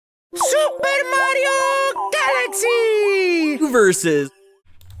Super Mario Galaxy versus.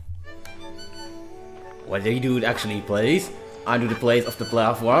 What do you do actually, plays? I do the plays of the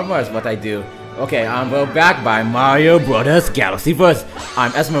platformers, what I do. Okay, I'm back by Mario Brothers Galaxy Verse.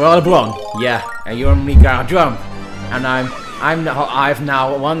 I'm Esmeralda Blanc, yeah, and you're Mika Drum. And I've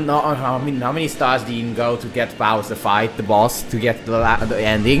now won. How many stars do you go to get Bowser fight the boss to get the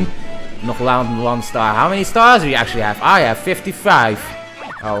ending? Nog one star. How many stars do you actually have? I have 55.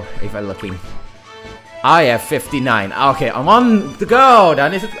 Oh, even looking. I have 59. Okay, I'm on to go.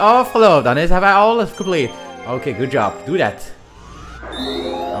 Dan is het afgelopen. Dan hebben wij alles complete. Okay, good job. Do that.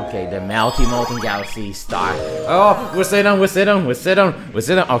 Okay, the Molten Galaxy star. Oh, we're sitting.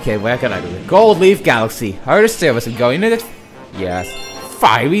 Okay, where can I do it? Gold Leaf Galaxy. Hardest service and going in it? Yes.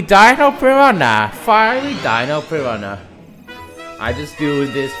 Fiery Dino Piranha. I just do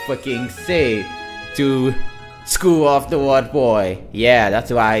this fucking say to School of the What Boy. Yeah,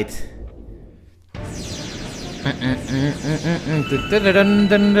 that's right.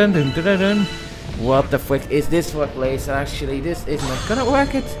 What the frick is this for place? Actually, this is not gonna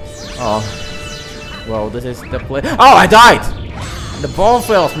work it. Oh. Well, this is the place. Oh, I died! The ball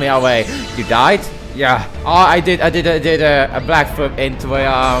fills me away. You died? Yeah. Oh, I did a backflip into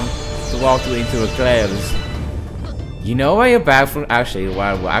a, to walk into a clouds. You know where your backflip actually,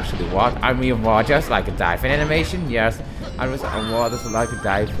 what? I mean, what, just like a diving animation? Yes. I was like a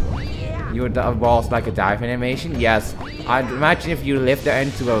dive. Your balls like a dive animation? Yes. I'd imagine if you lift there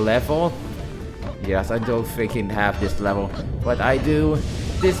into a level. Yes, I don't freaking have this level, but I do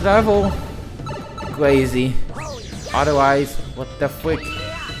this level. Crazy. Otherwise, what the frick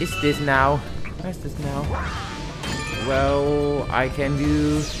is this now? Where's this now? Well, I can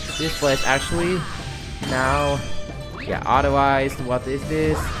do this place actually now. Yeah, otherwise, what is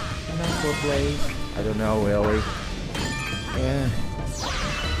this? Another place? I don't know really. Yeah.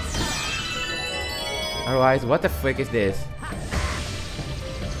 Otherwise, what the frick is this?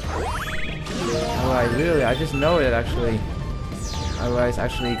 Alright, really, I just know it actually. Otherwise,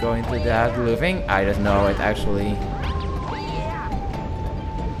 actually going to that living, I just know it actually.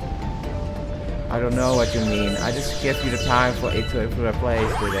 I don't know what you mean. I just give you the time for it to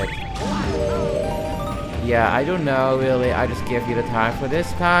replace with it. Yeah, I don't know really. I just give you the time for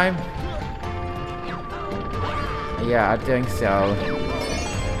this time. Yeah, I think so.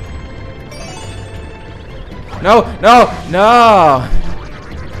 No!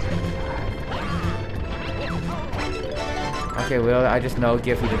 Okay, well, I just know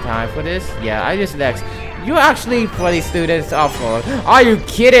give you the time for this. Yeah, I just next. You actually play students awful. Are you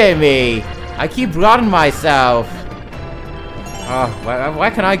kidding me? I keep running myself. Oh,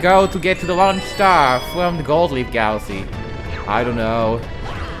 where can I go to get to the launch star from the Gold Leaf Galaxy? I don't know.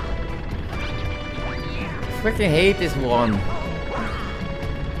 I freaking hate this one.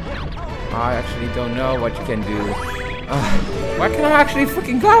 I actually don't know what you can do. Where can I actually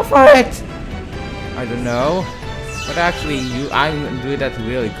freaking go for it? I don't know. But actually, I do that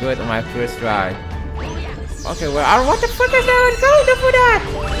really good on my first try. Okay, well, what the fuck is that going for that?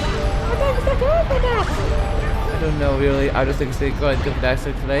 What the heck is that going for that? I don't know really. I just think it's going to that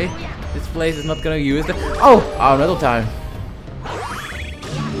today. This place is not gonna use it. Oh, another time.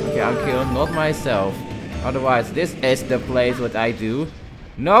 Okay, I'm killing not myself. Otherwise, this is the place what I do.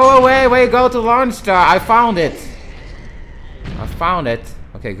 No way, go to launch star. I found it.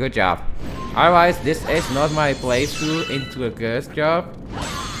 Okay, good job. Otherwise, this is not my playthrough into a ghost job.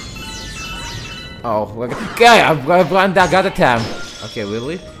 Oh, okay, I got a 10. Okay,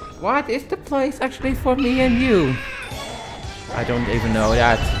 really? What is the place actually for me and you? I don't even know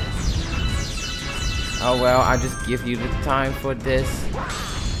that. Oh well, I just give you the time for this.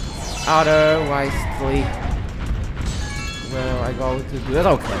 Otherwise, well, I go to do it.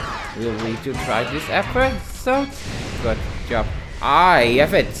 Okay, we'll need to try this episode. Good job. I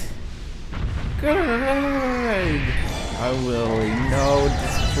have it. Good. I really know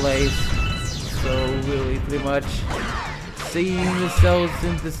this place. So really pretty much. Seeing the cells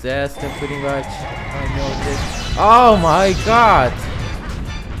in disaster pretty much. I know this. Oh my god.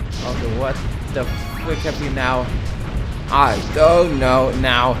 Okay, what the frick have you now? I don't know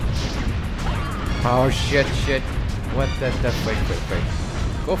now. Oh shit. What the frick.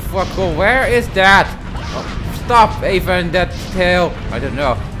 Go, where is that? Oh, stop even that tail. I don't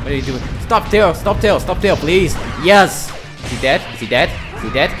know. What are you doing? Stop tail, please. Yes. Is he dead?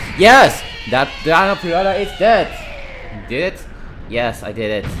 Yes. That Dino Piranha is dead. Did it? Yes, I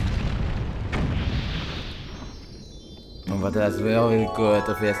did it. Oh, but that's really good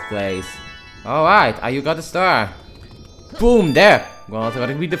of this place. Alright, you got a star. Boom, there. Well, so I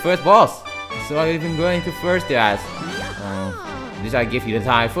can be the first boss. So I'm even going to first guys. Did I give you the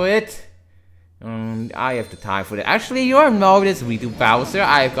time for it? I have the time for that. Actually, you noticed we do Bowser.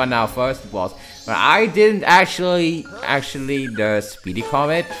 I've got now first boss. But I didn't actually the Speedy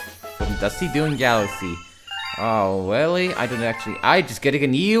Comet from Dusty Dune Galaxy. Oh, really? I don't actually. I just getting a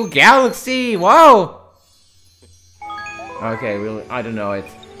new galaxy. Whoa! Okay, really, I don't know it.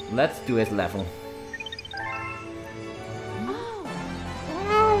 Let's do his level.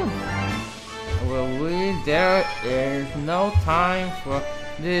 Well, there is no time for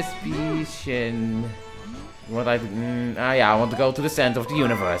this mission. What yeah, I want to go to the center of the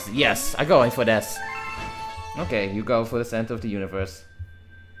universe. Yes, I'm going for this. Okay, you go for the center of the universe.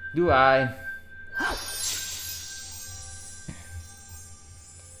 Do I?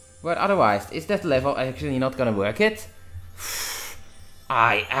 But otherwise, is that level actually not gonna work it?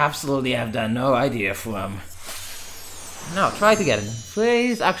 I absolutely have done no idea from. Now, try to get it.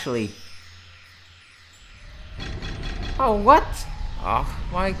 Please, actually. Oh, what? Oh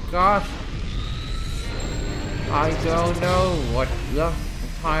my gosh. I don't know what the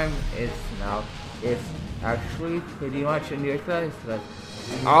time is now. It's actually pretty much in your place.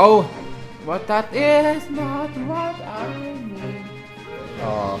 Oh, but that is not what I mean.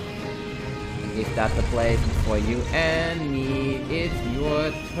 Oh, is that the place for you and me? It's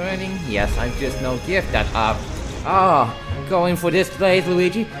your turning. Yes, I'm just no give that up. Ah, going for this place,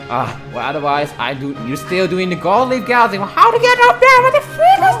 Luigi. Well, otherwise, you're still doing the Gold Leaf Galaxy. Well, how to get up there? What the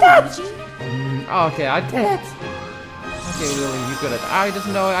frick was that? Okay, I did it. Okay, really, you got it. I just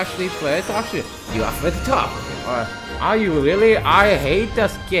know actually place. Actually, you are at the top. Are you really? I hate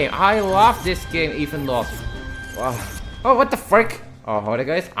this game. I love this game even more. Wow. Oh, what the frick? Oh, hold on,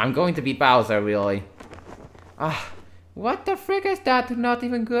 guys. I'm going to beat Bowser, really. What the frick is that? Not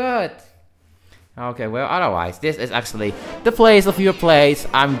even good. Okay, well, otherwise, this is actually the place of your place.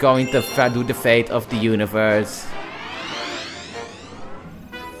 I'm going to do the fate of the universe.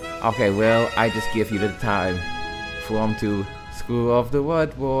 Okay, well, I just give you the time from to screw off the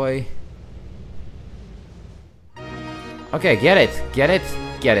wood, boy. Okay, get it, get it,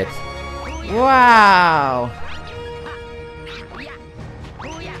 get it. Wow!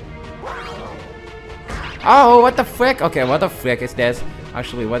 Oh, what the frick? Okay, what the frick is this?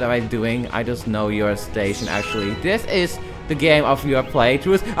 Actually, what am I doing? I just know your station, actually. This is the game of your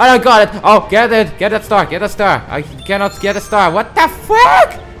playthroughs. Oh, I got it! Oh, get it! Get that star! Get that star! I cannot get a star. What the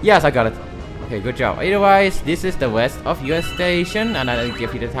frick? Yes, I got it. Okay, good job. Otherwise, this is the rest of your station. And I'll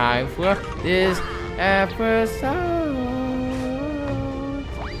give you the time for this episode.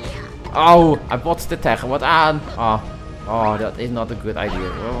 Oh, I botched the tag. What on? Oh, that is not a good idea.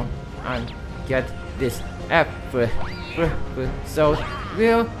 Well, I get this episode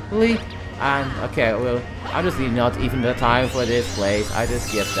really. And okay, well, obviously not even the time for this place. I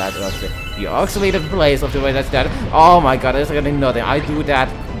just get that. You actually the place of the way that's that. Oh my god, there's really nothing. I do that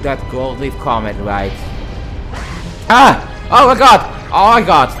gold leaf comet, right? Oh my god! Oh my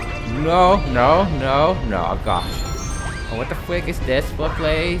god! No, no, no, no, oh gosh. Oh, what the frick is this for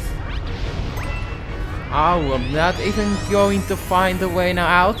place? I will not even going to find a way now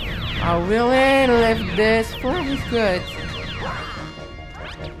out. I really live this place good.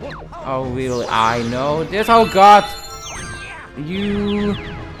 Oh really, I know this. Oh god! You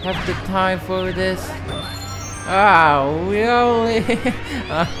have the time for this? Oh really?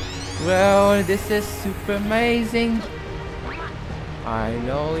 Well, this is super amazing. I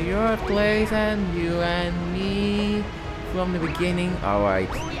know your place and you and me from the beginning. Alright.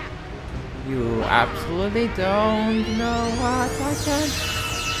 You absolutely don't know what I can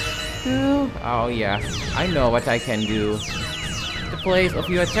do. Oh yeah, I know what I can do. The place of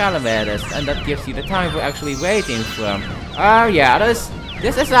your salamanders, and that gives you the time for actually waiting from. Oh yeah, this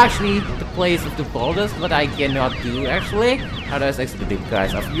is actually the place of the boulders, but I cannot do actually. That is actually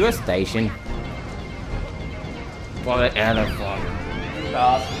because of your station. What an elephant.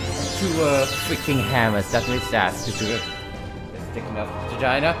 Two freaking hammers, that makes that. Sticking up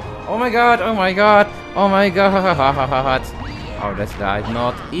vagina. Oh my god, oh my god, oh my god. Oh, that's right,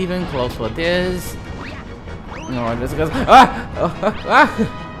 not even close for this. No, this goes. I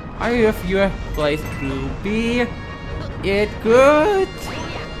have your place to be it good.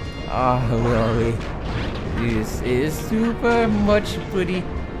 Oh, really? This is super much pretty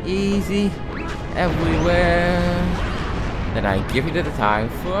easy everywhere. Then I give you the time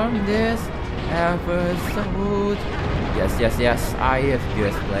from this episode. Yes, yes, yes, I have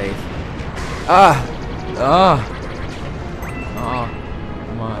this place. Oh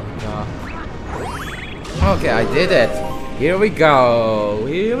my god. Okay, I did it. Here we go.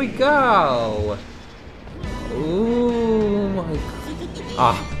 Here we go. Ooh my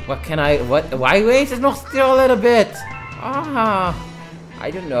god. What can I, why wait? It's not still a little bit. I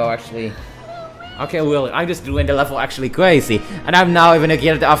don't know actually. Okay, well, I'm just doing the level actually crazy. And I'm now even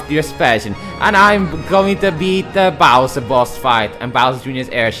get off the expansion. And I'm going to beat the Bowser boss fight and Bowser Jr.'s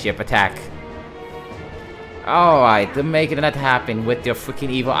airship attack. Alright, to make that happen with your freaking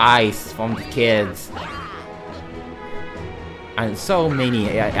evil eyes from the kids. And so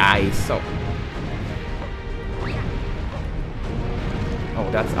many eyes, so... Oh,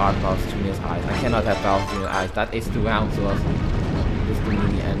 that's our Bowser Jr.'s eyes. I cannot have Bowser Jr.'s eyes. That is too round to us. Just too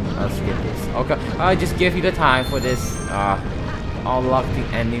many, and I'll skip this. Okay, I'll just give you the time for this. Unlock the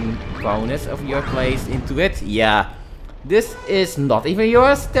ending bonus of your place into it. Yeah. This is not even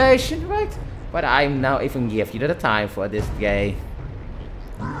your station, right? But I'm now even give you the time for this game.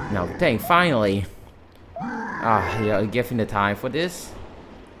 Now the thing, finally. Yeah, I'll give you the time for this.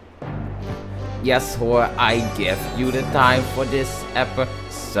 Yes, or I give you the time for this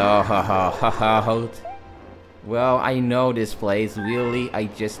episode. Well, I know this place, really, I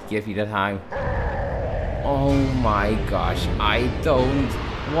just give you the time. Oh my gosh, I don't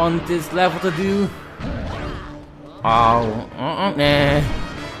want this level to do. Oh, nah.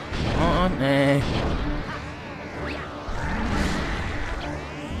 Nah.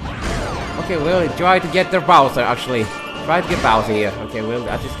 Okay, well, try to get the Bowser, actually. Try to get Bowser here. Okay, well,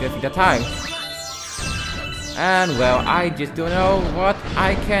 I just give you the time. And, well, I just don't know what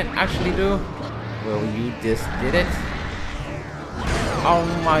I can actually do. Well, you just did it. Oh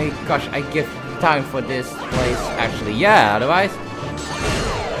my gosh, I give time for this place, actually. Yeah, otherwise...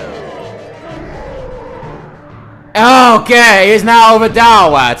 Okay, it's now over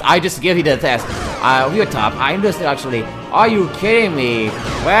downwards. I just give you the test. We're top. I'm just actually... Are you kidding me?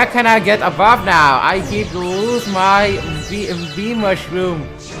 Where can I get above now? I keep lose my bee mushroom.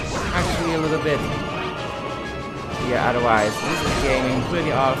 Actually, a little bit. Yeah, otherwise, this is gaming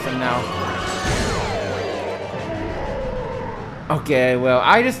pretty awesome now. Okay, well,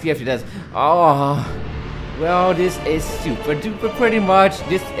 I just give you this. Oh, well, this is super duper pretty much.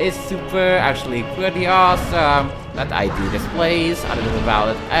 This is super actually pretty awesome that I do this place. I don't know about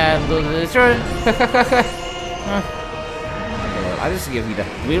it. And sure. I just give you that.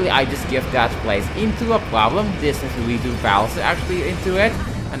 Really, I just give that place into a problem. This is we do Bowser actually into it.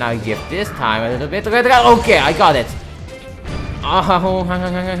 And I give this time a little bit. Okay, I got it. Oh,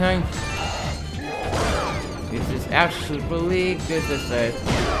 this is actually this is it.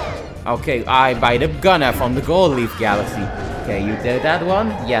 Okay, I buy the gunner from the Gold Leaf Galaxy. Okay, you did that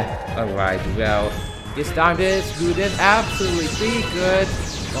one? Yeah. Alright, well, this time this do this absolutely good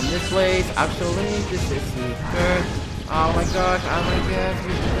from this place. Actually, this is super. Oh my gosh, oh my gosh,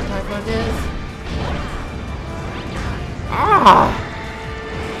 we did the time for this.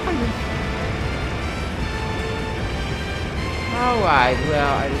 Alright,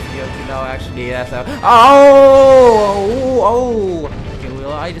 well, I just need to know actually that's a... Oh! Okay,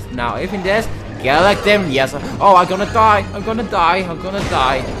 well, I just now, even this, collect them, yes. Oh, I'm gonna die, I'm gonna die.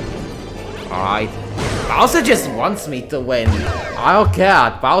 Alright. Bowser just wants me to win. I don't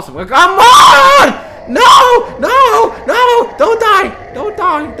care, Bowser, come on! No! Don't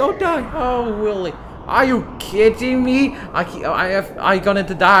die! Oh, really? Are you kidding me? I gonna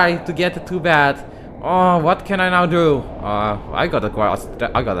die to get it too bad. Oh, what can I now do? I got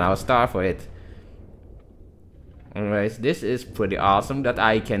now a star for it. Anyways, this is pretty awesome that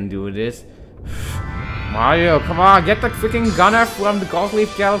I can do this. Mario, come on, get the freaking gunner from the Gold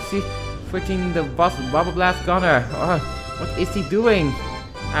Leaf Galaxy. Freaking the Bubble Blast gunner. What is he doing?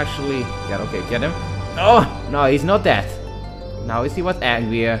 Actually, yeah, okay, get him. Oh, no, he's not dead. Now is he what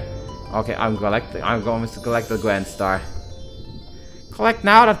angrier? Okay, I'm going to collect the Grand Star. Collect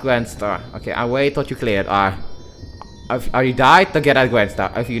now that Grand Star. Okay, I wait till you clear it. Are you died to get that Grand Star?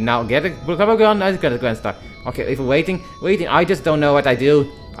 If you now get it, get the Grand Star. Okay, if you're waiting, I just don't know what I do.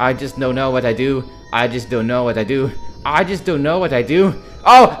 I just don't know what I do. I just don't know what I do.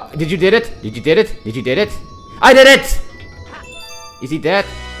 Oh, did you did it? Did you did it? I did it! Is he dead?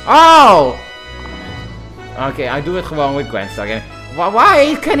 Oh! Okay, I do it gewoon with Grand Star again.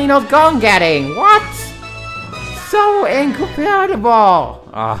 Why can he not go and getting? What? So incompatible!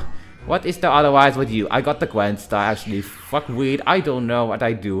 What is the otherwise with you? I got the Grand Star actually. Fuck weed, I don't know what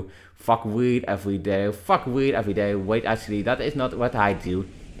I do. Fuck weed every day. Wait, actually, that is not what I do.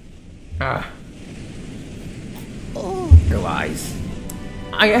 Otherwise.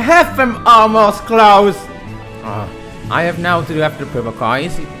 I have them almost close! I have now to have the purple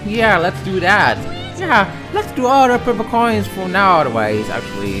coins. Yeah, let's do that. Yeah, let's do all the purple coins for now otherwise,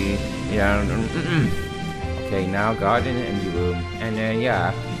 actually. Yeah. Okay, now garden in the room. And then,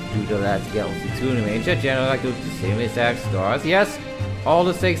 yeah, do the last galaxy tournament. General, like do the same exact stars. Yes, all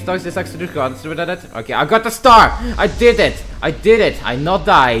the 6 stars is actually the okay, I got the star! I did it! I not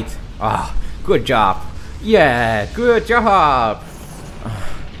died! Good job. Yeah, good job.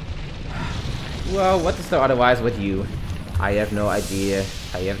 Well, what is the otherwise with you? I have no idea.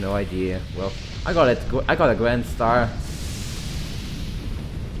 I have no idea. Well, I got it. I got a Grand Star.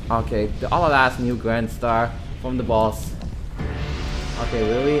 Okay, the last new Grand Star from the boss. Okay,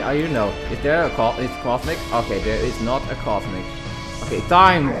 really? Are you no? Is there a cosmic? Okay, there is not a cosmic. Okay,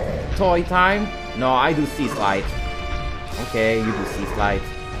 time. Toy time. No, I do sea slide. Okay, you do sea slide.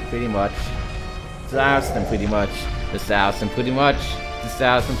 Pretty much. Thousand pretty much. The thousand pretty much. The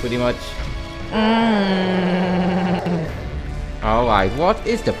thousand pretty much. Alright, what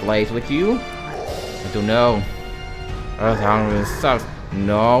is the place with you? I don't know.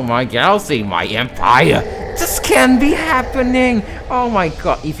 No, my galaxy, my empire. This can be happening. Oh my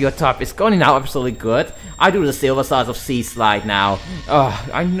god, if your top is going now absolutely good. I do the silver stars of sea slide now. Oh,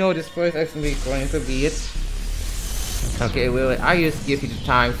 I know this first actually going to be it. Okay, really, I just give you the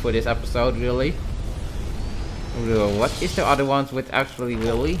time for this episode, really. What is the other ones with actually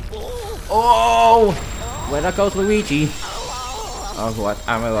really? Oh! Where that goes Luigi? Oh, what?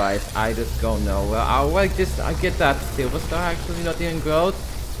 I'm alive. I just don't know. Well, I get that silver star actually not even growth.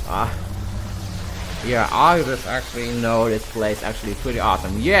 Yeah, I just actually know this place actually pretty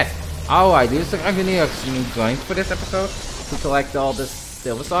awesome. Yes! Alright, this is actually going for this episode to collect all the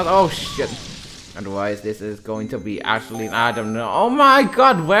silver stars. Oh shit! Otherwise, this is going to be actually, I don't know. Oh my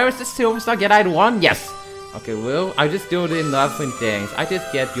god, where is the silver star? Get I one? Yes! Okay, well, I just do the nothing things. I just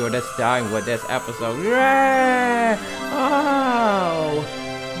get your this time with this episode. Yeah! Oh!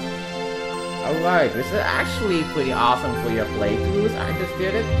 Alright, this is actually pretty awesome for your playthroughs. I just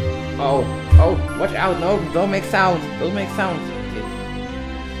did it. Oh, watch out. No, don't make sounds. Don't make sounds.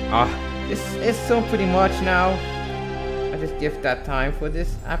 This is so pretty much now. I just give that time for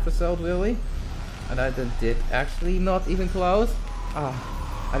this episode, really. And I did actually not even close. I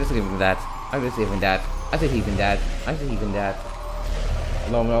just leave that. I just even that. I just even that. I just even that.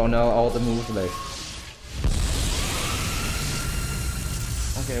 No, all the moves list.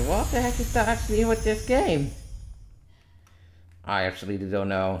 Okay, what the heck is that actually with this game? I actually don't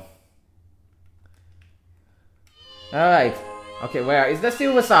know. Alright. Okay, where is the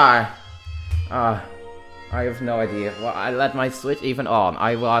silver star? I have no idea. Well, I let my switch even on.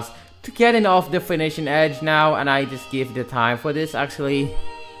 I was to getting off the finishing edge now, and I just give the time for this actually.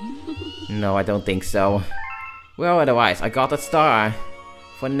 No, I don't think so. Well, otherwise, I got a star.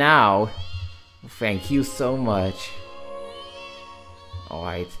 For now. Thank you so much.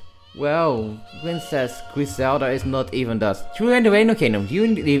 Alright. Well, Princess Griselda is not even dust. True in the Rainbow Kingdom. Do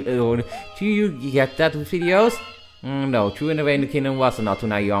you get that videos? No, True in the Rainbow Kingdom was not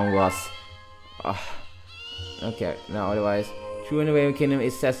when I young was. Okay, no, otherwise. True in the Rainbow Kingdom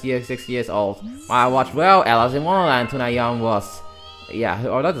is 6 years old. I watched well Alice in Wonderland when I young was. Yeah,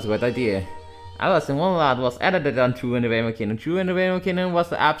 that is a good idea. Alice in Wonderland was edited on True in the Rainbow Kingdom. True in the Rainbow Kingdom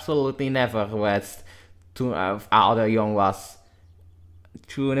was absolutely never watched to other young was.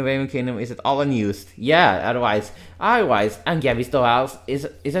 True in the Rainbow Kingdom is het allernieuwst. Ja, otherwise. En Gabby Storehouse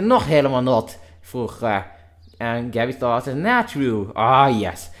is er nog helemaal not vroeger. And Gabby Storehouse is not true.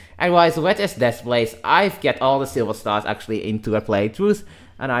 Yes. Otherwise, what is this place? I've get all the silver stars actually into a playthroughs.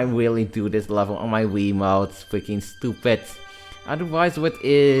 And I really do this level on my Wiimote. Freaking stupid. Otherwise, what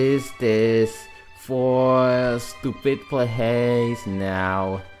is this for stupid place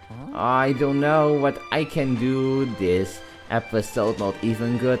now? I don't know what I can do this episode, not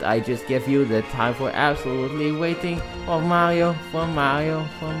even good. I just give you the time for absolutely waiting for Mario.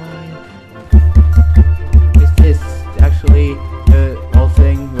 This is actually the whole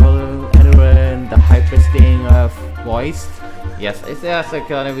thing, and the hyper thing of voiced. Yes, it's also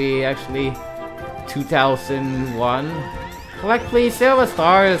gonna be actually 2001. Collect please silver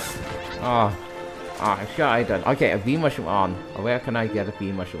stars. Sure I done. Okay, a beam mushroom on. Where can I get a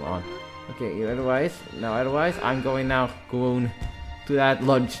beam mushroom on? Okay, otherwise I'm going now to that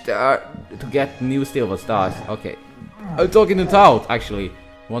lunch to get new silver stars. Okay. I'm talking to Toad actually.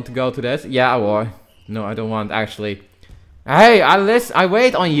 Want to go to this? Yeah, or no, I don't want actually. Hey, I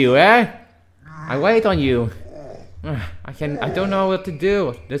wait on you, eh? I wait on you. I don't know what to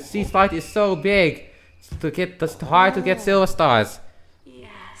do. The sea slide is so big. It's hard to get silver stars.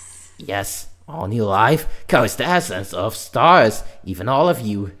 Yes. All new life carries the essence of stars. Even all of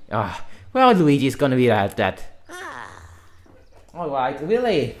you. Well, Luigi's gonna be that. Alright,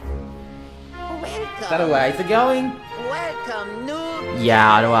 really? Welcome. Is that a way it's going? Welcome, noob.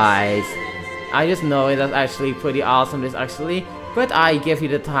 Yeah, otherwise. I just know it is actually pretty awesome, this actually. But I give you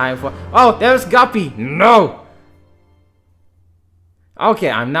the time for... Oh, there's Guppy! No! Okay,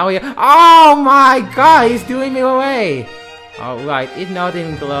 I'm now here. Oh my god, he's doing me away! Alright, it's not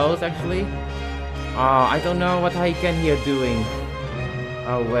even close actually. I don't know what I can here doing.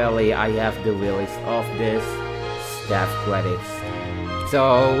 Oh really, I have the release of this staff credits.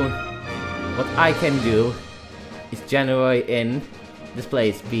 So what I can do is generate in this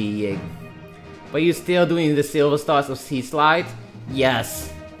place being. But you're still doing the Silver Stars of Sea Slide?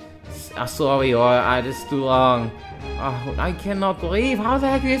 Yes. Sorry, or I just too long. Oh, I cannot believe how the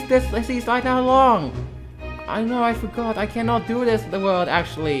heck is this Sea Slide that long? I know, I forgot. I cannot do this in the world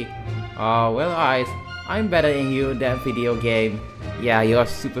actually. Oh well, I'm better than you in that video game. Yeah, you're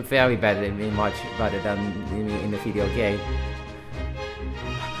super very better than me, much better than me in the video game.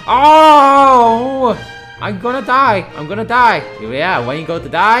 Oh! I'm gonna die! I'm gonna die! Yeah, when you go to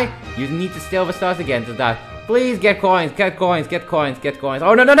die, you need the Silver Stars again to die. Please get coins, get coins, get coins, get coins.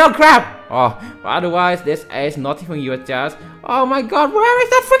 Oh no, no, no, crap! Oh, otherwise this is not even your chance. Oh my god, where is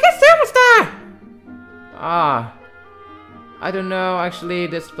that freaking Silver Star? Ah, I don't know, actually,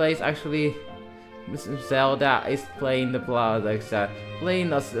 this place actually, Zelda is playing the blood, like that. Playing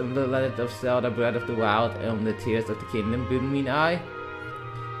the Legend of Zelda Breath of the Wild and the Tears of the Kingdom, mean I?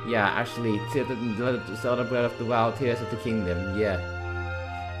 Yeah, actually, Zelda Breath of the Wild, Tears of the Kingdom, yeah.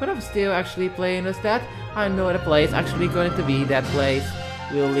 But I'm still actually playing as that. I know the place actually going to be that place.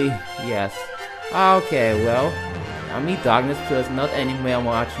 Really? Yes. Okay, well, I mean Darkness Plus, not anymore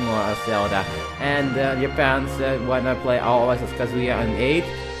much more as Zelda. And your parents, when I play always as Kazuya and 8,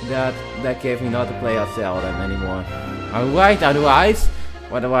 that gave me not to play as Zelda anymore. Alright, otherwise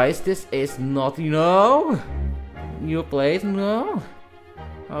this is not, your place, no?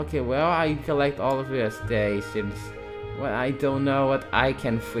 Okay, well, I collect all of your stations. Well, I don't know what I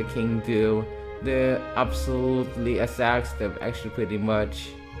can freaking do. The absolutely exact step, actually, pretty much.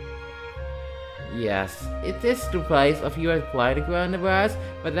 Yes, it is the place of you apply the ground,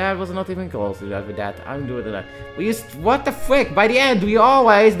 but that was not even close to that with that. I'm doing that. We used, what the frick? By the end, we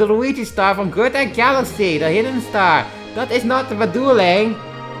always the Luigi star from Good Egg Galaxy, the hidden star. That is not the dueling.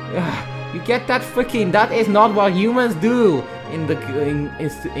 You get that freaking. That is not what humans do in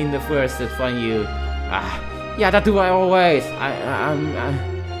the first set from you. Yeah, that do I always.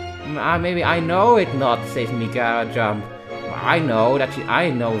 Maybe I know it not, says Mika Jump. I know that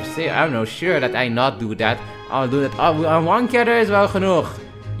I'm not sure that I not do that. I'll do that. One character is wel genoeg.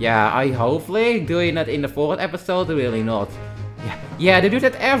 Yeah, I hopefully doing that in the fourth episode, really not. Yeah, they do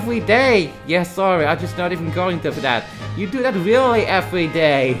that every day. Yeah, sorry, I'm just not even going to that. You do that really every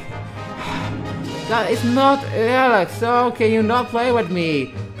day. That is not Alex, so can you not play with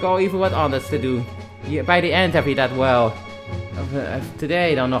me? Go even what others to do. Yeah, by the end have you that well.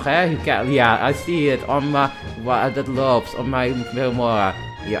 Today dan nog hè? Yeah, I see it on my that loops on my Filmora.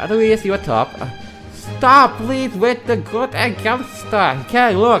 Yeah, other is your top. Stop please with the Good Egg Galaxy star.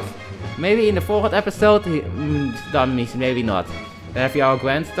 Okay, look. Maybe in the fourth episode dan maybe not. Dan heb je al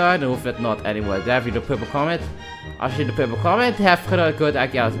Grand Star, dan hoeft het not anyway. Dan heb je de Purple Comet. Als je de Purple Comet hebt gedaan, Good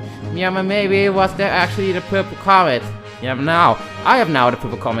Egg Galaxy. Yeah, but maybe was there actually the Purple Comet? Yeah, but now I have now the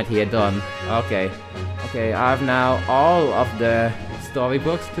Purple Comet here done. Okay. Okay, I have now all of the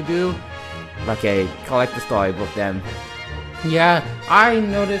storybooks to do. Okay, collect the storybook then. Yeah, I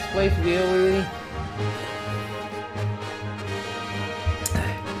know this place really.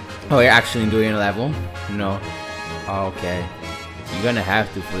 Oh, you're actually doing a level? No. Okay. You're gonna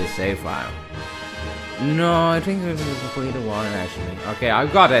have to for the save file. No, I think we're gonna complete the one actually. Okay, I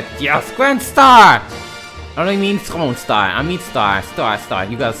got it. Yes, Grand Star! I don't mean Throne Star, I mean Star.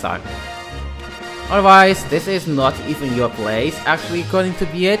 You got a star. Otherwise, this is not even your place actually going to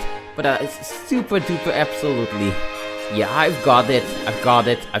be it. But it's super duper absolutely. Yeah, I've got it. I've got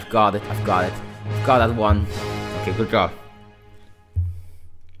that one. Okay, good job.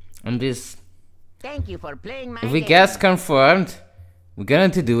 And this. Thank you for playing my if we game. guess confirmed, we're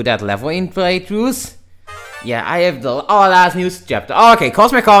going to do that level in playthroughs. Yeah, I have the last news chapter. Oh, okay,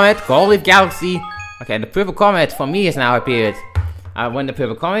 Cosmic Comet, Golden Galaxy. Okay, and the Purple Comet for me is now appeared. When the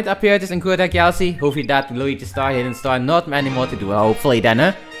Purple Comet appeared in Good Egg Galaxy, hopefully that Luigi Star, Hidden Star, not many more to do. Hopefully then,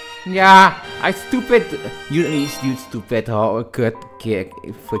 huh? Yeah, I stupid. You stupid good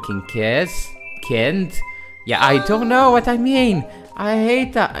freaking kid. Yeah, I don't know what I mean. I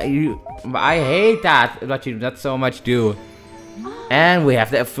hate that. I hate that you not so much do. And we have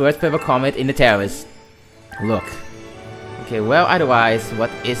the first Purple Comet in the terrace. Look. Okay, well, otherwise,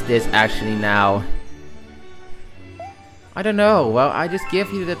 what is this actually now? I don't know. Well, I just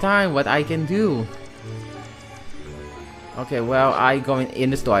give you the time what I can do. Okay, well, I go in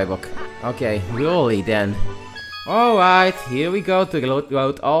the storybook. Okay, really then. Alright, here we go to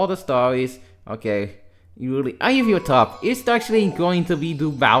load all the stories. Okay, I have your top. It's actually going to be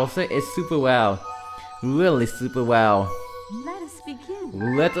do Bowser is super well. Really super well.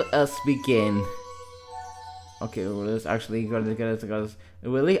 begin. Let us begin. Okay, well, let's actually gonna get it.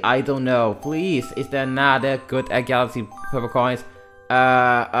 Really? I don't know. Please, is there another good galaxy purple coins? Wait,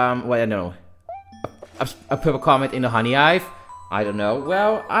 I don't know. A purple comet in the honey hive? I don't know.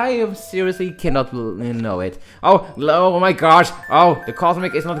 Well, I seriously cannot know it. Oh my gosh. Oh, the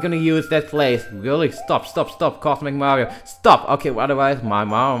Cosmic is not gonna use that place. Really? Stop, Cosmic Mario. Stop. Okay, well, otherwise, my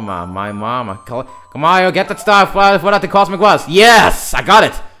mama. Come on, get that stuff. What the Cosmic was. Yes, I got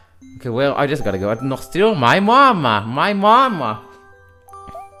it. Okay, well, I just gotta go. Nog still, my mama.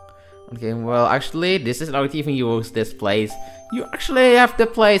 Okay, well, actually, this is not even use this place. You actually have the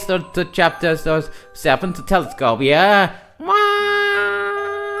place, the chapters, those 7 to telescope, yeah.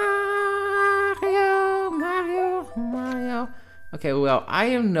 Mario. Okay, well, I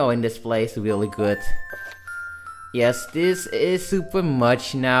am knowing this place really good. Yes, this is super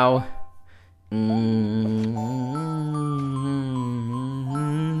much now.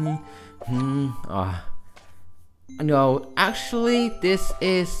 No, actually, this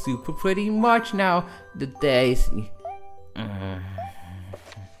is super pretty much now. The days.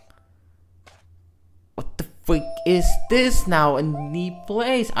 What the freak is this now? A new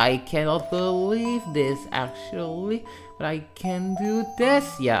place? I cannot believe this actually. But I can do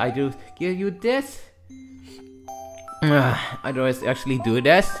this. Yeah, I do give you this. I don't actually do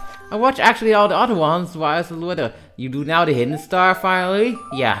this. I watch actually all the other ones while I was little. You do now the hidden star finally?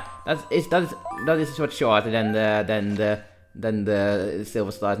 Yeah, that is what shorter than the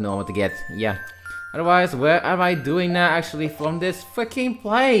silver star is normal to get. Yeah. Otherwise, where am I doing now actually from this freaking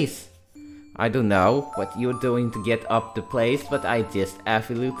place? I don't know what you're doing to get up the place, but I just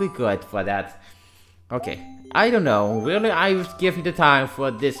absolutely good for that. Okay, I don't know. Really, I would give you the time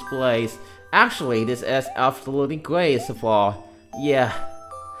for this place. Actually, this is absolutely great so far. Yeah.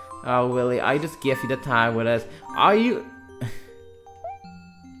 Oh, really, I just give you the time with us. Are you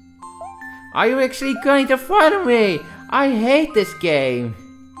actually going to follow me? I hate this game.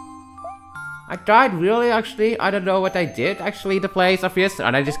 I tried really actually. I don't know what I did actually the place of this,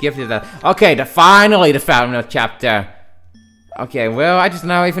 and I just give you the finally the final chapter. Okay, well I just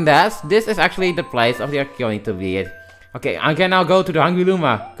know even that this is actually the place of the going to be it. Okay, I can now go to the Hungry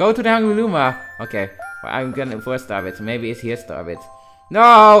Luma. Go to the Hungry Luma. Okay, well, I'm gonna first start it. Maybe it's here start it.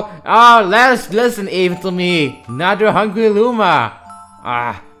 No! Oh, listen even to me. Not the Hungry Luma.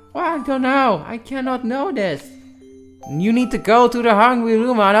 Well, I don't know. I cannot know this. You need to go to the Hungry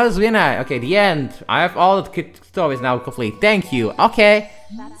Luma. That is winner. Okay, the end. I have all the stories now complete. Thank you. Okay.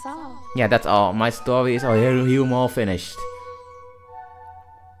 That's all. Yeah, that's all. My story is all finished.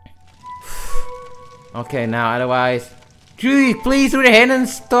 Okay, now otherwise. Please do the hidden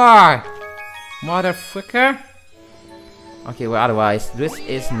star. Motherfucker. Okay, well otherwise, this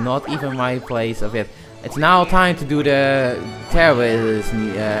is not even my place of it. It's now time to do the terrorist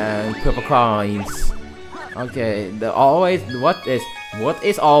purple coins. Okay, what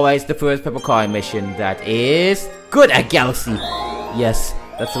is always the first purple coin mission? That is good at Galaxy. Yes,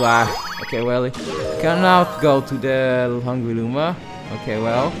 that's why. Okay, well, can now go to the Hungry Luma. Okay,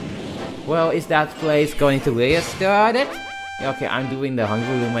 well, is that place going to restart it? Okay, I'm doing the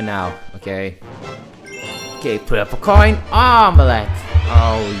Hungry Luma now. Okay. Okay, purple coin omelette.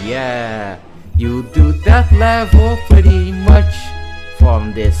 Oh yeah, you do that level pretty much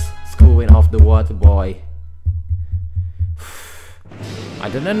from this schooling of the water boy. I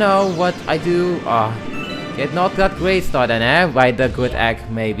don't know what I do. Get not that great start then, by the good egg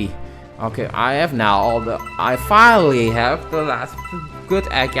maybe. Okay, I finally have the last good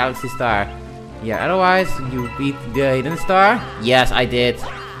egg galaxy star. Yeah, otherwise you beat the hidden star. Yes, I did.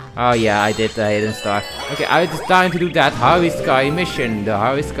 Oh yeah, I did the hidden star. Okay, I was time to do that Harry Sky mission. The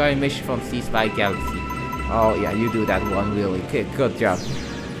Harry Sky mission from Sea Spy Galaxy. Oh yeah, you do that one really. Okay, good job.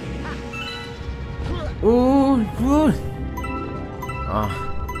 Ooh, good.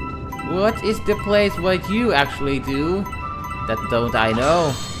 What is the place what you actually do? That don't I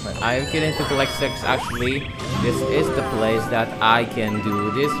know. But I'm getting to collect 6 actually. This is the place that I can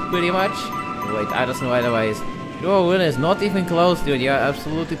do this pretty much. Wait, I don't know otherwise. Your win is not even close to it. You're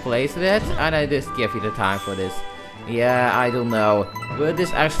absolutely placed it, and I just give you the time for this. Yeah, I don't know. Will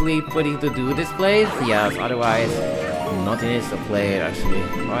this actually putting to do this place? Yes, otherwise nothing is to play it actually.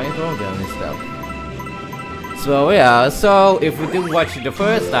 Why go down and stuff. So yeah, so if we didn't watch it the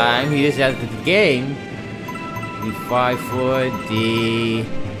first time, here's just the game. We fight for the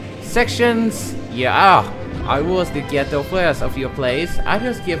sections. Yeah, I was the ghetto first of your place. I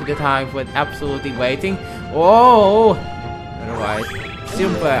just give the time for absolutely waiting. Oh, otherwise,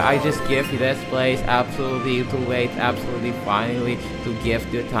 simple. I just give you this place absolutely to wait, absolutely finally to give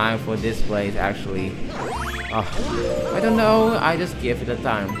the time for this place actually. I don't know. I just give it a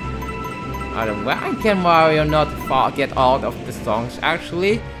time. I don't. Why can Mario not get all of the songs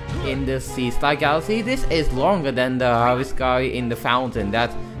actually in the Sea-Star Galaxy? This is longer than the Harvest Sky in the fountain.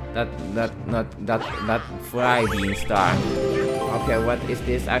 That Fry Bean Star. Okay, what is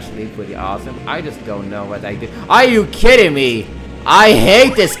this? Actually pretty awesome. I just don't know what I did. Are you kidding me? I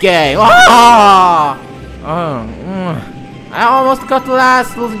hate this game. I almost got the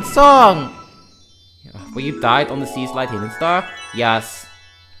last song. But you died on the Sea Slide Hidden Star? Yes.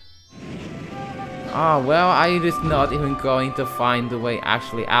 Well, I'm just not even going to find the way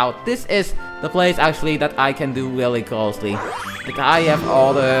actually out. This is the place actually that I can do really closely. But I have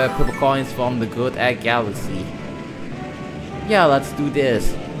all the purple coins from the Good Egg Galaxy. Yeah, let's do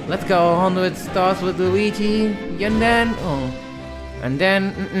this. Let's go 100 stars with Luigi. And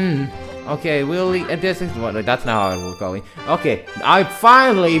then, okay, really, this is what, that's not how we're going. Okay, I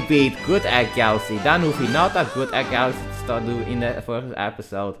finally beat Good Egg Galaxy. Dan hoef je not dat Good Egg Galaxy te start doen in the first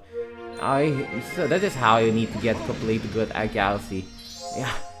episode. So that is how you need to get complete the Good Egg Galaxy.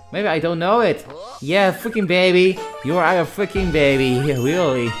 Yeah, maybe I don't know it. Yeah, freaking baby. You are a freaking baby,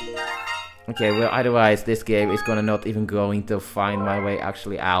 really. Okay, well, otherwise this game is gonna not even going to find my way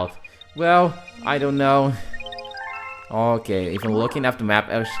actually out. Well, I don't know. Okay, even looking at the map.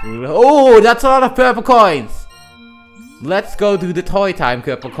 Oh, that's a lot of purple coins. Let's go to the toy time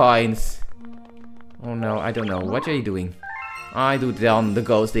purple coins. Oh no, I don't know. What are you doing? I do down the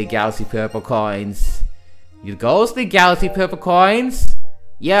Ghostly Galaxy purple coins. You Ghostly Galaxy purple coins?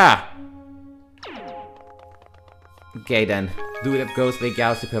 Yeah. Okay then. Do the Ghostly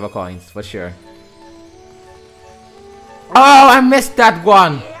Galaxy purple coins for sure. Oh, I missed that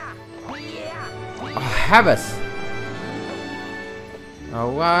one. Oh, Habas.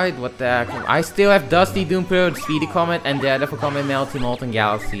 Alright, what the heck? I still have Dusty, Doomper, Speedy Comet, and Daredevil Comet, Melty Molten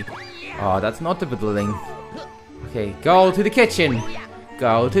Galaxy. Oh, that's not the building. Okay, go to the kitchen.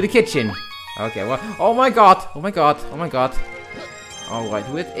 Go to the kitchen. Okay, well, oh my god, oh my god, oh my god. Alright,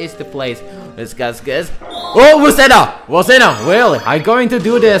 what is the place? Let's guess. Oh, Wasena, really? I'm going to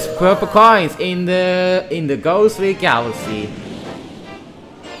do this purple coins in the Ghostly Galaxy.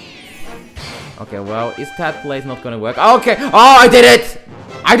 Okay, well, is that place not gonna work? Okay, oh, I did it!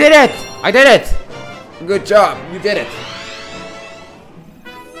 I did it! I did it! Good job, you did it.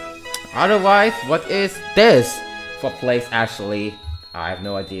 Otherwise, what is this for place actually? I have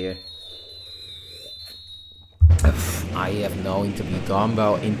no idea. I have no to be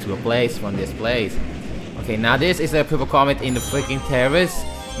Dumbo into a place from this place. Okay, now this is a purple comet in the freaking terrace.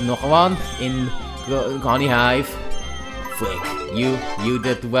 Nog one in Honey Hive. Frick, you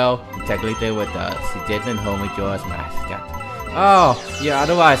did well. Technically with us. You didn't home with yours, mascot. Oh, yeah,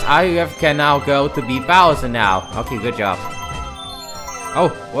 otherwise I can now go to be Bowser now. Okay, good job. Oh,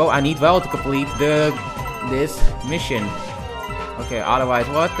 well, I need well to complete this mission. Okay, otherwise,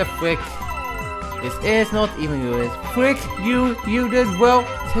 what the frick? This is not even good. Frick, you did well.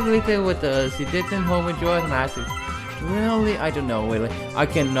 Technically with us. You didn't home with yours, massive. Really? I don't know, really. I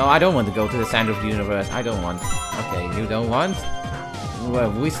don't want to go to the center of the universe. I don't want. Okay, you don't want?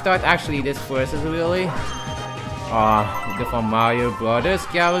 Well, we start actually this first, really. The from Mario Brothers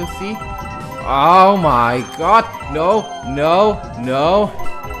Galaxy. Oh my god. No.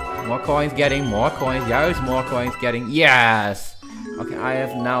 More coins getting, more coins. Yes, more coins getting. Yes. Okay, I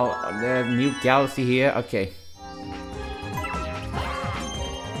have now the new galaxy here. Okay.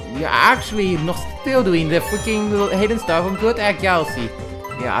 We're actually not still doing the freaking little hidden stuff from Good Egg Galaxy.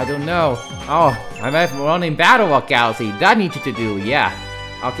 Yeah, I don't know. Oh, I'm running Battle Rock Galaxy. That needs you to do, yeah.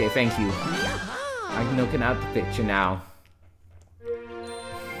 Okay, thank you. I'm looking at the picture now.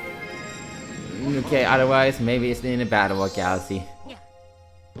 Okay, otherwise, maybe it's in the Battle Rock Galaxy.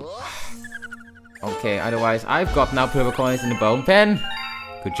 Okay, otherwise, I've got now purple coins in the bone pen.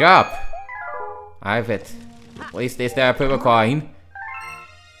 Good job. I have it. At least is there a purple coin?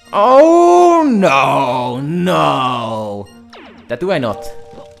 Oh no! That do I not.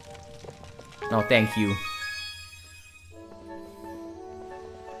 No, thank you.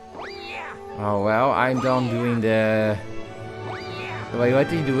 Oh well, I'm done doing the... Wait, what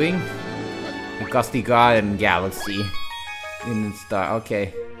are you doing? The Gusty Garden Galaxy. In the star,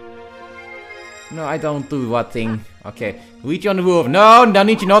 okay. No, I don't do what thing. Okay, reach on the roof. No,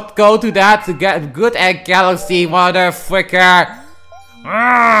 need you not go to that to get Good Egg Galaxy, motherfucker.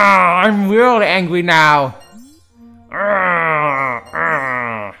 I'm really angry now.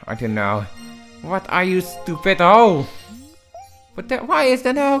 I don't know. What are you stupid? Oh! But why is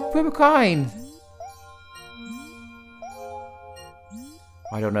there no purple coin?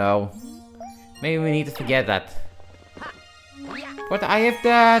 I don't know. Maybe we need to forget that. But I have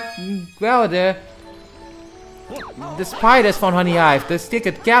that. Well, the spiders from Honey Hive, the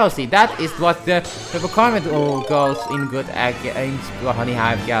Secret Galaxy. That is what the Comet goes in good in Honey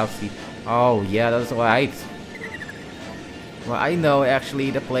Hive Galaxy. Oh yeah, that's right. Well, I know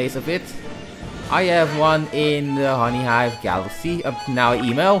actually the place of it. I have one in the Honey Hive Galaxy. Now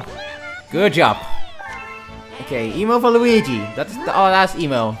email. Good job. Okay, email for Luigi. That's the last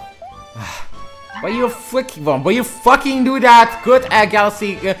email. Why you freaking one? Why you fucking do that? Good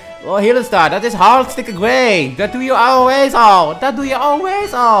Galaxy Healer Star. That is hard sticker gray. That do you always all. That do you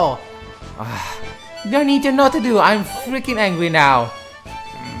always all. You don't need to know what to do. I'm freaking angry now.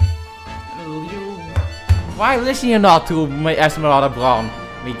 Why listen you not to my Esmeralda Brown,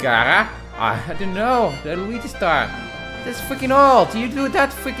 Mikara? I don't know. The Luigi Star. That's freaking old. You do that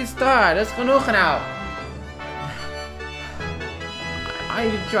freaking star. That's genoeg now. I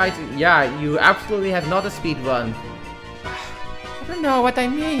try to. Yeah, you absolutely have not a speed run. I don't know what I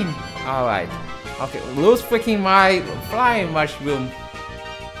mean. Alright. Okay, lose freaking my flying mushroom.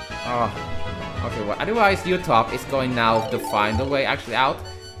 Oh. Okay, well, otherwise your top is going now to find a way actually out.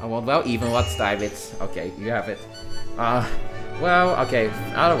 Well, even let's dive it. Okay, you have it. Well, okay,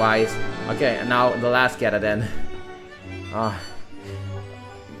 otherwise. Okay, and now the last getter then.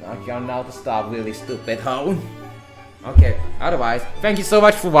 Okay, now to stop really stupid, huh? Okay, otherwise, thank you so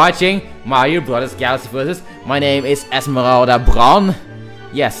much for watching Mario Brothers Galaxy Versus. My name is Esmeralda Bron.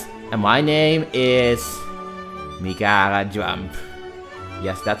 Yes, and my name is Mikara Jump.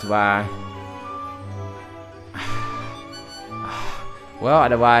 Yes, that's why. Well,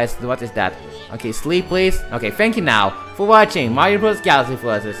 otherwise, what is that? Okay, sleep please. Okay, thank you now for watching Mario Bros. Galaxy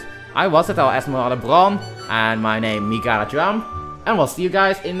Versus. I was Esmeralda Bron, and my name Mikara Jump. And we'll see you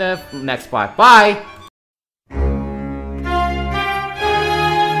guys in the next part. Bye!